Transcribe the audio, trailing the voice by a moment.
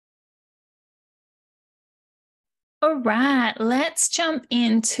All right, let's jump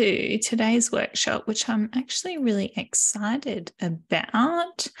into today's workshop, which I'm actually really excited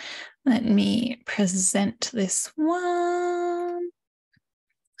about. Let me present this one.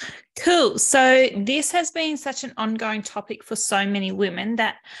 Cool. So this has been such an ongoing topic for so many women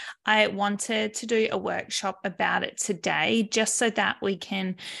that I wanted to do a workshop about it today, just so that we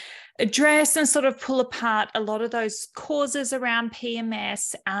can address and sort of pull apart a lot of those causes around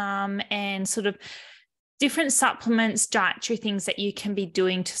PMS and sort of different supplements, dietary things that you can be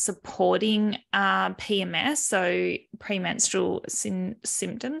doing to supporting PMS, so premenstrual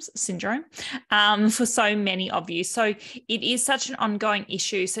syndrome, for so many of you. So it is such an ongoing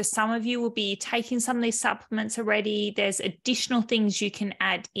issue. So some of you will be taking some of these supplements already. There's additional things you can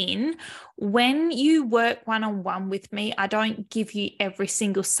add in. When you work one-on-one with me, I don't give you every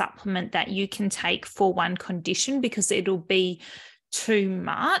single supplement that you can take for one condition because it'll be too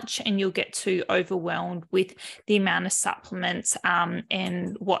much and you'll get too overwhelmed with the amount of supplements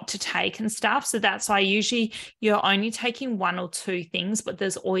and what to take and stuff. So that's why usually you're only taking one or two things, but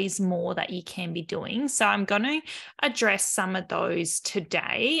there's always more that you can be doing. So I'm going to address some of those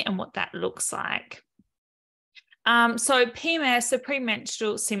today and what that looks like. So PMS, the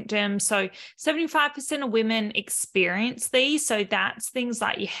premenstrual symptoms. So 75% of women experience these. So that's things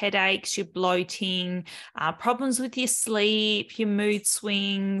like your headaches, your bloating, problems with your sleep, your mood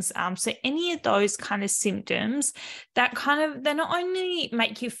swings. So any of those kind of symptoms that they not only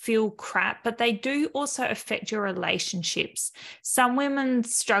make you feel crap, but they do also affect your relationships. Some women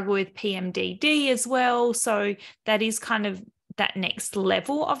struggle with PMDD as well. So that is kind of that next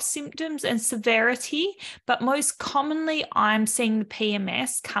level of symptoms and severity. But most commonly, I'm seeing the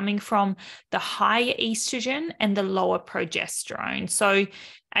PMS coming from the higher estrogen and the lower progesterone. So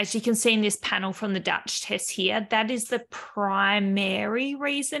as you can see in this panel from the Dutch test here, that is the primary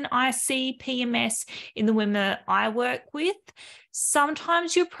reason I see PMS in the women that I work with.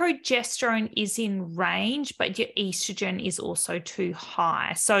 Sometimes your progesterone is in range, but your estrogen is also too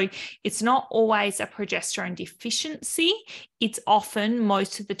high. So it's not always a progesterone deficiency. It's often,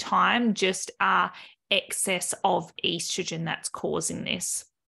 most of the time, just excess of estrogen that's causing this.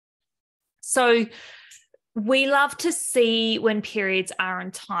 So we love to see when periods are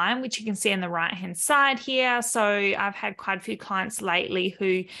on time, which you can see on the right-hand side here. So I've had quite a few clients lately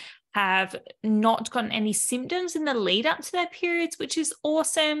who have not gotten any symptoms in the lead up to their periods, which is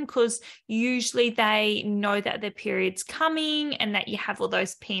awesome because usually they know that their period's coming and that you have all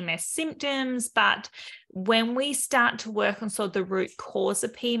those PMS symptoms. But when we start to work on sort of the root cause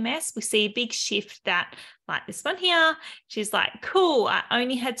of PMS, we see a big shift that, like this one here, she's like, cool, I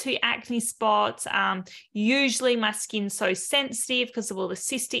only had 2 acne spots. Usually my skin's so sensitive because of all the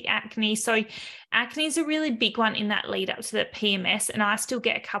cystic acne. So acne is a really big one in that lead up to the PMS. And I still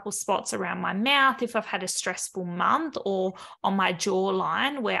get a couple spots around my mouth if I've had a stressful month, or on my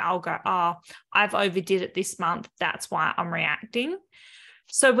jawline where I'll go, oh, I've overdid it this month. That's why I'm reacting.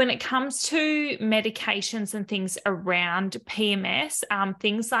 So when it comes to medications and things around PMS,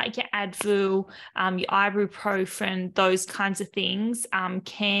 things like your Advil, your ibuprofen, those kinds of things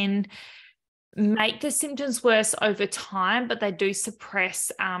can make the symptoms worse over time, but they do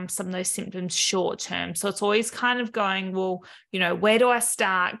suppress some of those symptoms short term. So it's always kind of going, well, where do I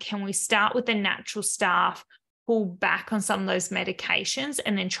start? Can we start with the natural stuff, pull back on some of those medications,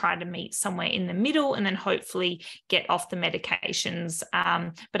 and then try to meet somewhere in the middle, and then hopefully get off the medications.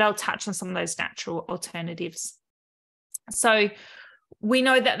 But I'll touch on some of those natural alternatives. So we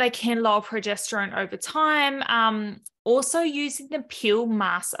know that they can lower progesterone over time. Also, using the pill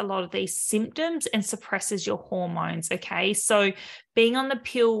masks a lot of these symptoms and suppresses your hormones, okay? So being on the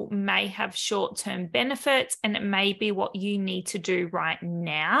pill may have short-term benefits and it may be what you need to do right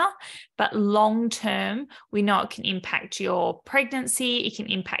now, but long-term, we know it can impact your pregnancy, it can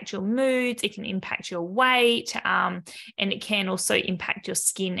impact your moods, it can impact your weight, and it can also impact your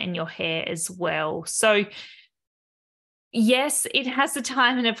skin and your hair as well. So yes, it has a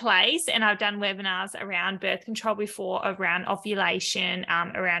time and a place, and I've done webinars around birth control before, around ovulation,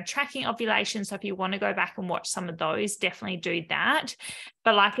 around tracking ovulation. So if you want to go back and watch some of those, definitely do that.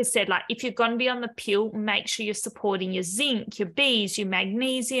 But like I said, if you're going to be on the pill, make sure you're supporting your zinc, your Bs, your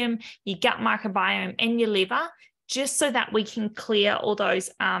magnesium, your gut microbiome, and your liver, just so that we can clear all those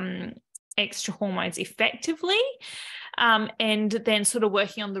extra hormones effectively. And then sort of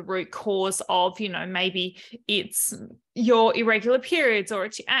working on the root cause of, maybe it's your irregular periods or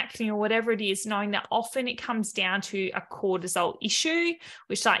it's your acne or whatever it is, knowing that often it comes down to a cortisol issue,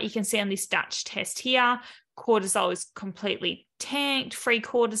 which like you can see on this Dutch test here. cortisol is completely tanked, free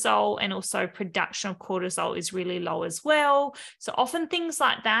cortisol, and also production of cortisol is really low as well. So often things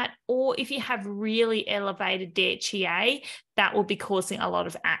like that, or if you have really elevated DHEA, that will be causing a lot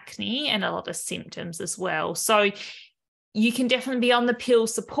of acne and a lot of symptoms as well. So you can definitely be on the pill,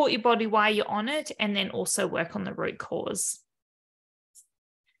 support your body while you're on it, and then also work on the root cause.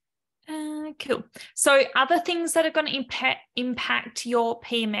 Cool. So other things that are going to impact your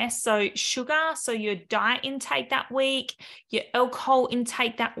PMS, so sugar, so your diet intake that week, your alcohol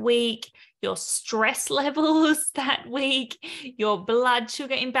intake that week, your stress levels that week, your blood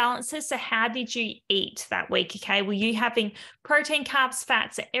sugar imbalances. So how did you eat that week? Okay, were you having protein, carbs,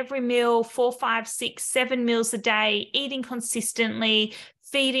 fats at every meal, 4, 5, 6, 7 meals a day, eating consistently,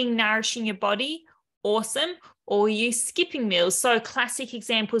 feeding, nourishing your body? Awesome. Or you skipping meals? So classic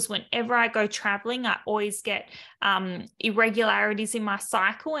examples, whenever I go traveling, I always get irregularities in my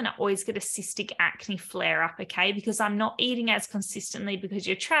cycle, and I always get a cystic acne flare up, okay? Because I'm not eating as consistently, because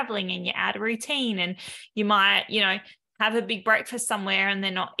you're traveling and you're out of routine, and you might, have a big breakfast somewhere and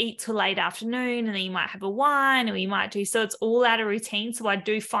then not eat till late afternoon, and then you might have a wine, or you might do, so it's all out of routine. So I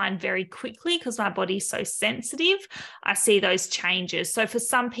do find very quickly, because my body's so sensitive, I see those changes. So for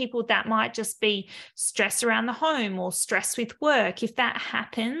some people that might just be stress around the home or stress with work. If that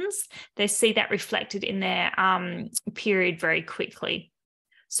happens, they see that reflected in their period very quickly.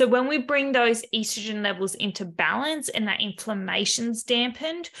 So when we bring those estrogen levels into balance and that inflammation's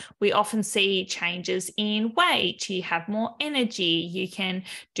dampened, we often see changes in weight. You have more energy, you can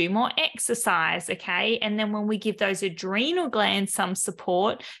do more exercise, okay? And then when we give those adrenal glands some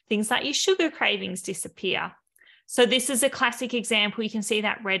support, things like your sugar cravings disappear. So this is a classic example. You can see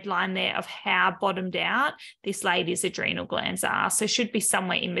that red line there of how bottomed out this lady's adrenal glands are. So should be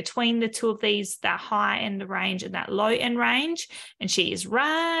somewhere in between the two of these, that high end range and that low end range. And she is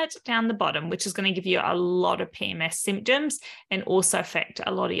right down the bottom, which is going to give you a lot of PMS symptoms and also affect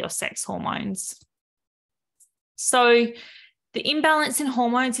a lot of your sex hormones. So the imbalance in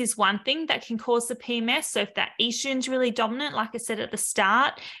hormones is one thing that can cause the PMS. So if that estrogen is really dominant, like I said at the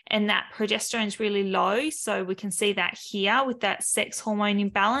start, and that progesterone is really low, so we can see that here with that sex hormone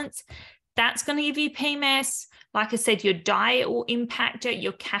imbalance, that's going to give you PMS. Like I said, your diet will impact it,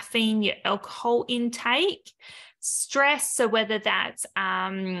 your caffeine, your alcohol intake. Stress, so whether that's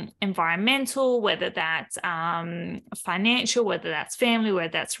environmental, whether that's financial, whether that's family,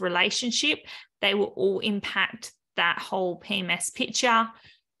 whether that's relationship, they will all impact that whole PMS picture.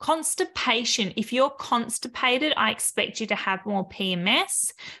 Constipation. If you're constipated, I expect you to have more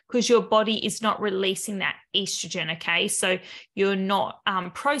PMS, because your body is not releasing that estrogen, okay? So you're not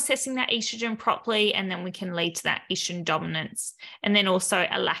processing that estrogen properly, and then we can lead to that estrogen dominance. And then also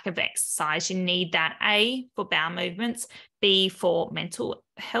a lack of exercise. You need that, A, for bowel movements, B, for mental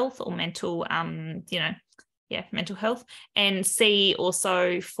health or mental, mental health, and C,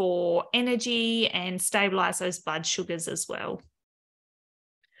 also for energy and stabilize those blood sugars as well.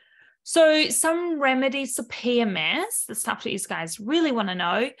 So some remedies for PMS, the stuff that you guys really want to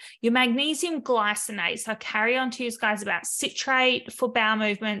know, your magnesium glycinate. So I'll carry on to you guys about citrate for bowel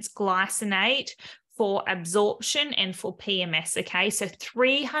movements, glycinate for absorption and for PMS, okay? So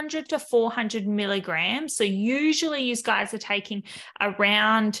 300 to 400 milligrams. So usually you guys are taking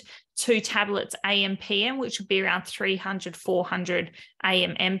around 2 tablets AM, PM, which would be around 300, 400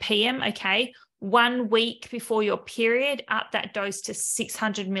 AM and PM, okay? 1 week before your period, up that dose to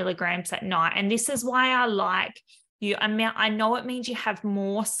 600 milligrams at night. And this is why I like you. I know it means you have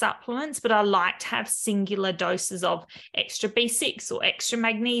more supplements, but I like to have singular doses of extra B6 or extra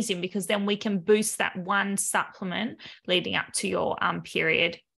magnesium, because then we can boost that one supplement leading up to your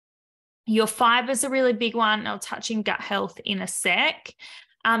period. Your fibers are a really big one. I'll touch in gut health in a sec.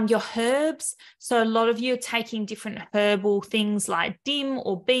 Your herbs. So a lot of you are taking different herbal things like DIM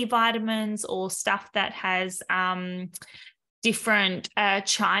or B vitamins or stuff that has different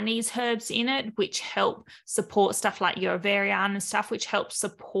Chinese herbs in it, which help support stuff like your ovarian and stuff, which helps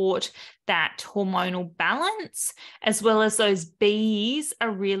support that hormonal balance, as well as those Bs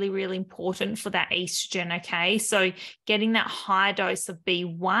are really, really important for that estrogen, okay? So getting that high dose of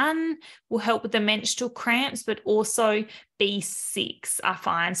B1 will help with the menstrual cramps, but also B6, I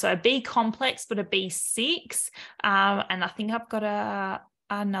find. So a B complex, but a B6. And I think I've got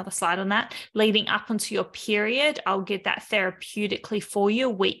another slide on that. Leading up onto your period, I'll get that therapeutically for you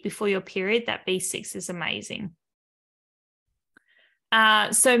a week before your period. That B6 is amazing.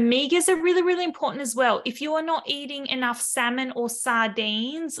 So omegas are really, really important as well. If you are not eating enough salmon or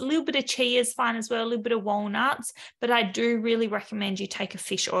sardines, a little bit of chia is fine as well, a little bit of walnuts, but I do really recommend you take a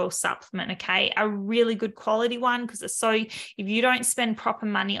fish oil supplement, okay? A really good quality one, because if you don't spend proper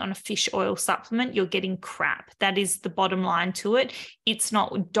money on a fish oil supplement, you're getting crap. That is the bottom line to it.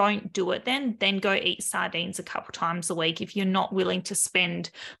 Don't do it then go eat sardines a couple times a week if you're not willing to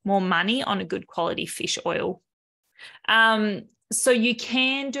spend more money on a good quality fish oil. So you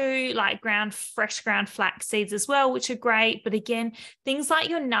can do like fresh ground flax seeds as well, which are great. But again, things like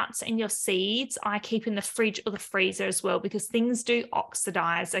your nuts and your seeds, I keep in the fridge or the freezer as well, because things do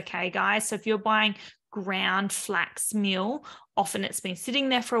oxidize. Okay, guys. So if you're buying ground flax meal, often it's been sitting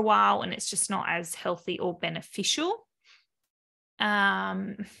there for a while and it's just not as healthy or beneficial.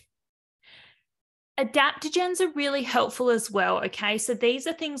 Adaptogens are really helpful as well, okay? So these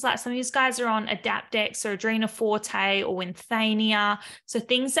are things like some of you guys are on Adaptex or Adrena Forte or Winthania. So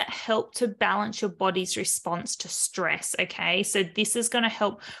things that help to balance your body's response to stress, okay? So this is going to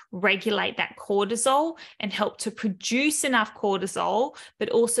help regulate that cortisol and help to produce enough cortisol, but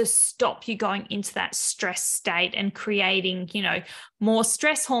also stop you going into that stress state and creating, more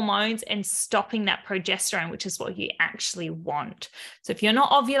stress hormones and stopping that progesterone, which is what you actually want. So if you're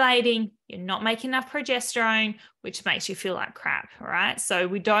not ovulating, you're not making enough progesterone, which makes you feel like crap, all right? So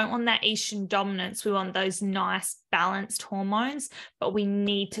we don't want that estrogen dominance. We want those nice balanced hormones, but we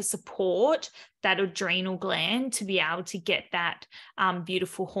need to support that adrenal gland to be able to get that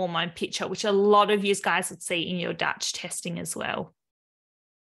beautiful hormone picture, which a lot of you guys would see in your Dutch testing as well.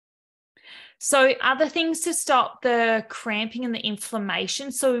 So other things to stop the cramping and the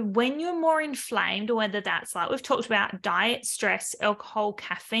inflammation. So when you're more inflamed, or whether that's like we've talked about diet, stress, alcohol,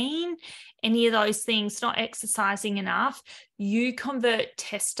 caffeine, any of those things, not exercising enough, you convert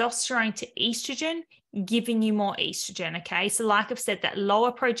testosterone to estrogen, giving you more estrogen, okay? So like I've said, that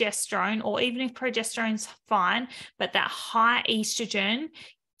lower progesterone, or even if progesterone's fine, but that high estrogen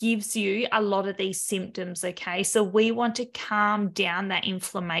gives you a lot of these symptoms, okay? So we want to calm down that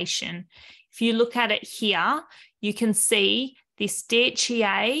inflammation. If you look at it here, you can see this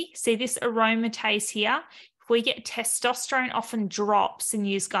DHEA, see this aromatase here. If we get testosterone often drops in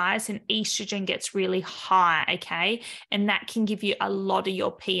you guys and estrogen gets really high, okay? And that can give you a lot of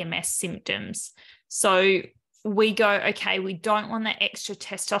your PMS symptoms. So we go, okay, we don't want that extra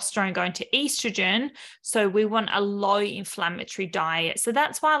testosterone going to estrogen, so we want a low inflammatory diet. So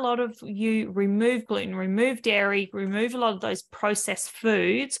that's why a lot of you remove gluten, remove dairy, remove a lot of those processed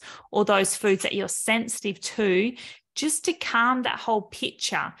foods or those foods that you're sensitive to, just to calm that whole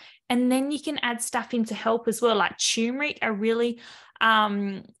picture. And then you can add stuff in to help as well, like turmeric. A really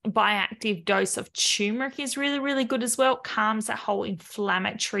bioactive dose of turmeric is really, really good as well. It calms that whole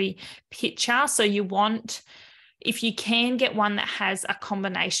inflammatory picture. So you want, if you can get one that has a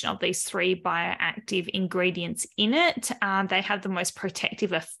combination of these three bioactive ingredients in it, they have the most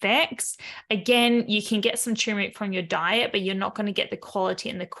protective effects. Again, you can get some turmeric from your diet, but you're not going to get the quality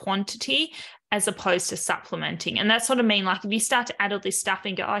and the quantity as opposed to supplementing. And that's what I mean. Like if you start to add all this stuff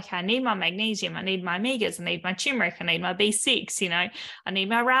and go, okay, I need my magnesium, I need my omegas, I need my turmeric, I need my B6, I need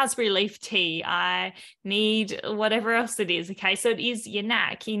my raspberry leaf tea, I need whatever else it is. Okay. So it is your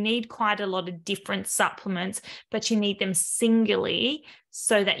knack. You need quite a lot of different supplements, but you need them singly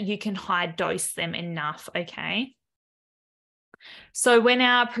so that you can high dose them enough. Okay. So when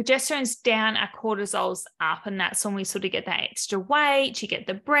our progesterone's down, our cortisol's up, and that's when we sort of get that extra weight, you get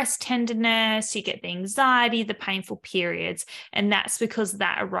the breast tenderness, you get the anxiety, the painful periods, and that's because of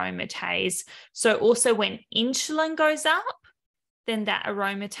that aromatase. So also when insulin goes up, then that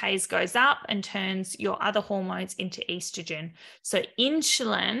aromatase goes up and turns your other hormones into estrogen. So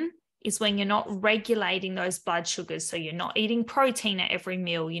insulin is when you're not regulating those blood sugars. So you're not eating protein at every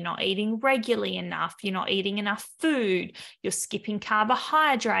meal. You're not eating regularly enough. You're not eating enough food. You're skipping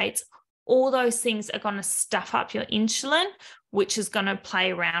carbohydrates. All those things are going to stuff up your insulin, which is going to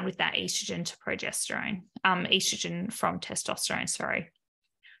play around with that estrogen to progesterone, estrogen from testosterone, sorry.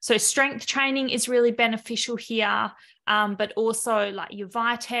 So strength training is really beneficial here, but also like your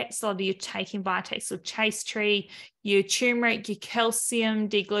Vitex, a lot of you taking Vitex or Chase Tree, your turmeric, your calcium,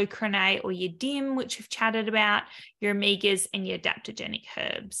 D-glucuronate, or your DIM, which we've chatted about, your omegas, and your adaptogenic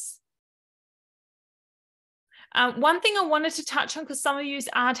herbs. One thing I wanted to touch on, because some of you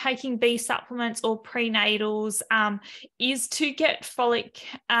are taking B supplements or prenatals, is to get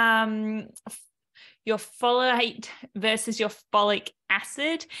your folate versus your folic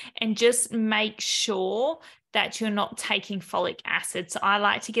acid, and just make sure that you're not taking folic acid. So I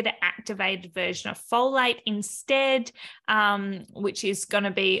like to get an activated version of folate instead, which is going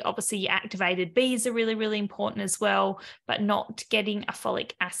to be, obviously your activated Bs are really, really important as well, but not getting a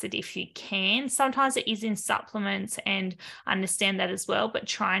folic acid if you can. Sometimes it is in supplements, and I understand that as well, but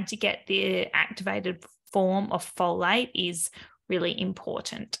trying to get the activated form of folate is really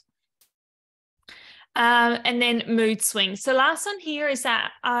important. And then mood swings. So last one here is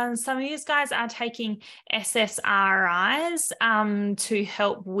that some of you guys are taking SSRIs to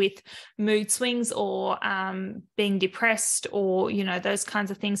help with mood swings or being depressed, or, you know, those kinds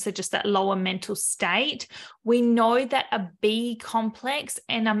of things. So just that lower mental state. We know that a B complex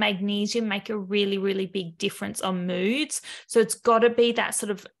and a magnesium make a really, really big difference on moods. So it's got to be that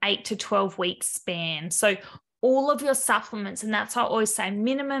sort of 8 to 12 week span. So all of your supplements, and that's why I always say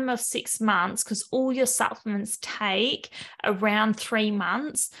minimum of 6 months, because all your supplements take around 3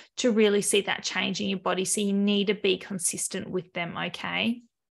 months to really see that change in your body. So you need to be consistent with them, okay?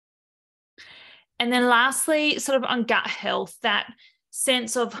 And then lastly, sort of on gut health, that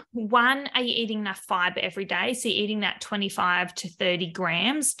sense of, one, are you eating enough fiber every day? So you're eating that 25 to 30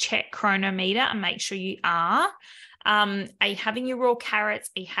 grams, check chronometer and make sure you are. Are you having your raw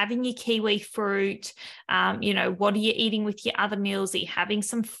carrots? Are you having your kiwi fruit? You know, what are you eating with your other meals? Are you having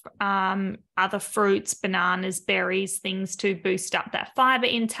some other fruits, bananas, berries, things to boost up that fiber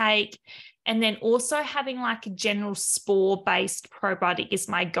intake? And then also having like a general spore-based probiotic is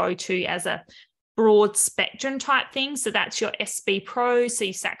my go-to as a broad spectrum type thing. So that's your SB Pro, so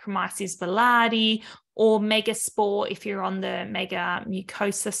your Saccharomyces boulardii, or Megaspore if you're on the Mega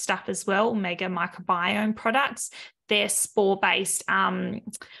Mucosa stuff as well, Mega Microbiome products. They're spore-based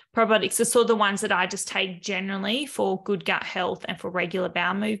probiotics. So sort of the ones that I just take generally for good gut health and for regular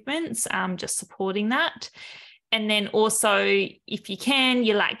bowel movements, just supporting that. And then also, if you can,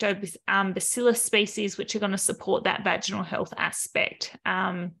 your lactobacillus species, which are going to support that vaginal health aspect.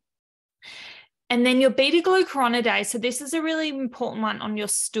 And then your beta-glucuronidase. So this is a really important one on your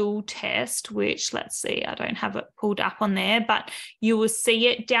stool test, which, let's see, I don't have it pulled up on there, but you will see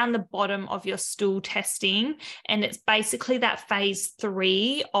it down the bottom of your stool testing. And it's basically that phase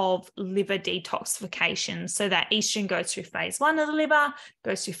 3 of liver detoxification. So that estrogen goes through phase 1 of the liver,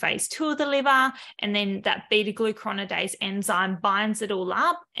 goes through phase 2 of the liver, and then that beta-glucuronidase enzyme binds it all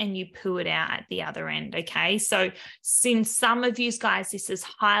up and you poo it out at the other end, okay? So since some of you guys, this is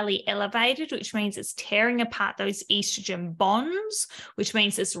highly elevated, which means it's tearing apart those estrogen bonds, which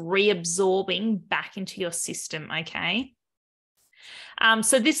means it's reabsorbing back into your system, okay?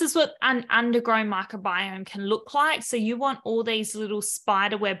 So this is what an undergrown microbiome can look like. So you want all these little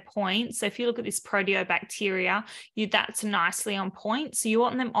spider web points. So if you look at this proteobacteria, that's nicely on point. So you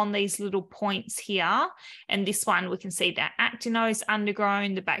want them on these little points here. And this one, we can see that actinose is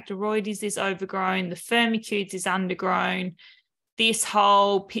undergrown, the Bacteroides is overgrown, the Firmicutes is undergrown. This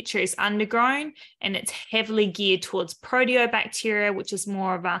whole picture is undergrown, and it's heavily geared towards proteobacteria, which is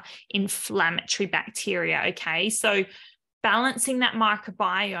more of a inflammatory bacteria, okay? So balancing that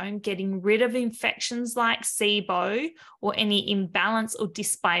microbiome, getting rid of infections like SIBO or any imbalance or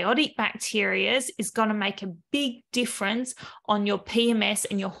dysbiotic bacteria is going to make a big difference on your PMS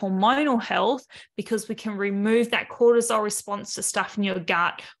and your hormonal health, because we can remove that cortisol response to stuff in your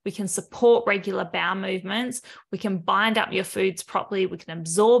gut. We can support regular bowel movements. We can bind up your foods properly. We can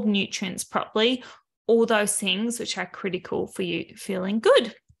absorb nutrients properly, all those things which are critical for you feeling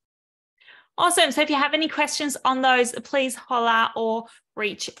good. Awesome. So if you have any questions on those, please holler or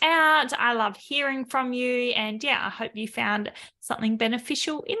reach out. I love hearing from you. And yeah, I hope you found something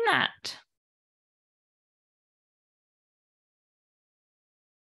beneficial in that.